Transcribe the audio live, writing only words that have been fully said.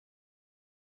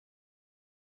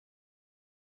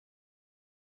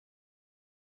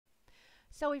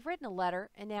So we've written a letter,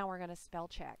 and now we're going to spell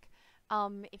check.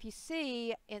 If you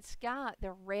see, it's got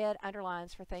the red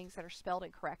underlines for things that are spelled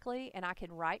incorrectly, and I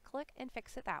can right click and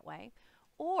fix it that way.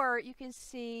 Or you can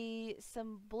see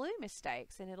some blue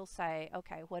mistakes, and it'll say,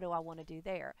 okay, what do I want to do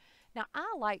there? Now, I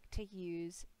like to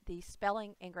use the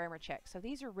spelling and grammar check. So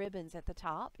these are ribbons at the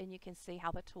top, and you can see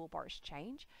how the toolbars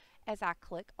change as I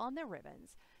click on the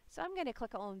ribbons. So I'm going to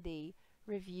click on the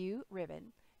review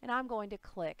ribbon, and I'm going to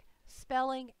click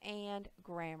spelling and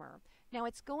grammar. Now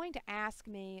it's going to ask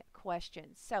me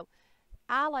questions. So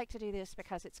I like to do this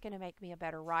because it's going to make me a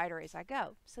better writer as I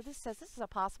go. So this says this is a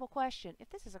possible question. If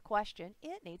this is a question,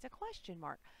 it needs a question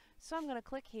mark. So I'm going to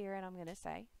click here and I'm going to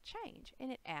say change,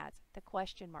 and it adds the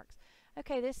question marks.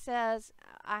 Okay, this says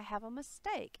I have a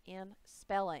mistake in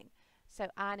spelling. So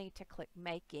I need to click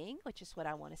making, which is what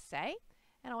I want to say,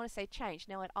 and I want to say change.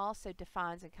 Now it also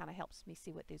defines and kind of helps me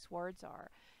see what these words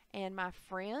are. And my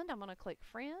friend, I'm going to click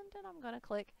friend, and I'm going to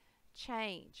click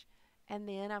change. And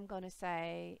then I'm going to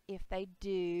say if they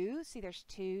do, see there's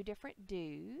two different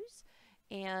do's,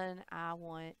 and I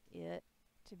want it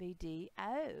to be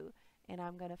D-O. And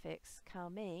I'm going to fix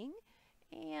coming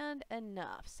and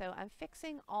enough. So I'm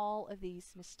fixing all of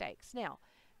these mistakes. Now,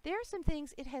 there are some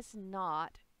things it has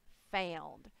not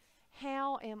found.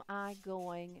 How am I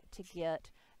going to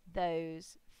get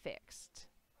those fixed?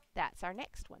 That's our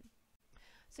next one.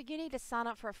 So you need to sign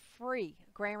up for a free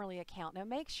Grammarly account. Now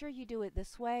make sure you do it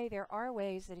this way. There are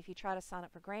ways that if you try to sign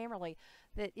up for Grammarly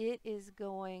that it is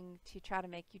going to try to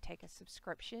make you take a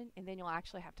subscription, and then you'll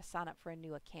actually have to sign up for a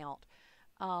new account.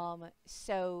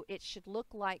 So it should look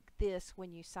like this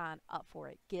when you sign up for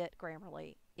it. Get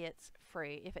Grammarly. It's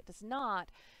free. If it does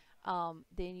not,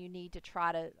 then you need to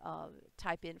try to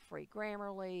type in free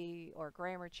Grammarly or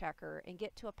Grammar Checker and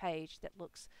get to a page that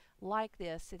looks like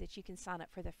this so that you can sign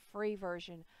up for the free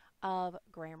version of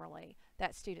Grammarly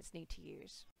that students need to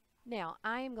use. Now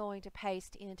I am going to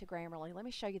paste into Grammarly. Let me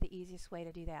show you the easiest way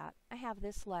to do that. I have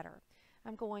this letter.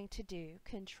 I'm going to do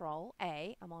Control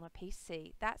A. I'm on a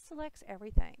PC. That selects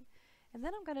everything. And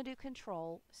then I'm going to do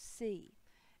Control C.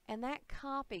 And that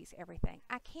copies everything.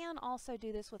 I can also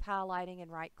do this with highlighting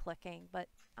and right clicking, but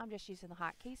I'm just using the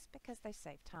hotkeys because they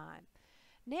save time.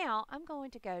 Now I'm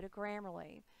going to go to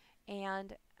Grammarly,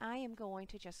 and I am going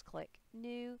to just click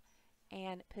New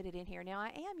and put it in here. Now I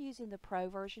am using the Pro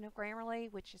version of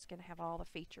Grammarly, which is going to have all the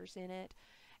features in it.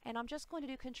 And I'm just going to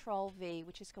do Control V,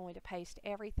 which is going to paste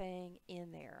everything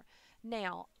in there.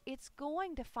 Now it's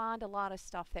going to find a lot of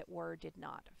stuff that Word did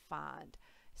not find.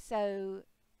 So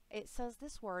it says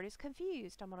this word is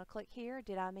confused. I'm going to click here.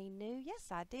 Did I mean new? Yes,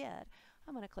 I did.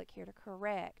 I'm going to click here to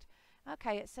correct.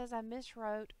 Okay, it says I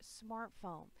miswrote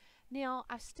smartphone. Now,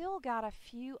 I've still got a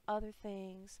few other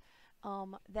things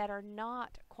that are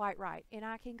not quite right, and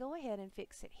I can go ahead and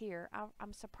fix it here.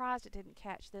 I'm surprised it didn't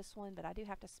catch this one, but I do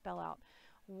have to spell out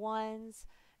ones.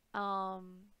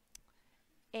 And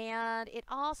it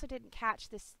also didn't catch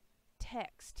this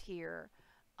text here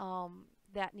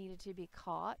that needed to be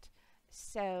caught.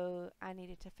 So I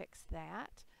needed to fix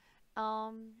that.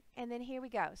 And then here we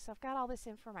go. So I've got all this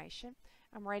information.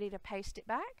 I'm ready to paste it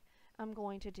back. I'm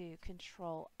going to do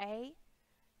Control A,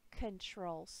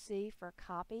 Control C for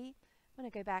copy. I'm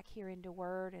going to go back here into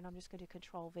Word, and I'm just going to do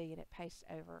Control V, and it pastes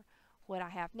over what I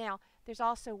have. Now, there's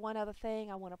also one other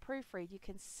thing I want to proofread. You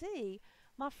can see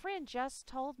my friend just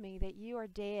told me that you are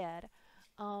dead.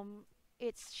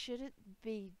 It shouldn't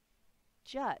be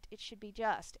jut, it should be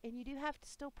just, and you do have to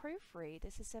still proofread.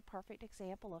 This is a perfect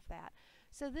example of that.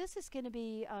 So this is going to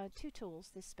be two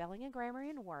tools, the spelling and grammar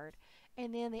in Word,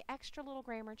 and then the extra little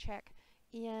grammar check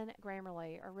in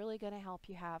Grammarly are really going to help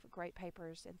you have great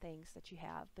papers and things that you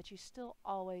have, but you still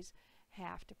always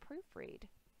have to proofread.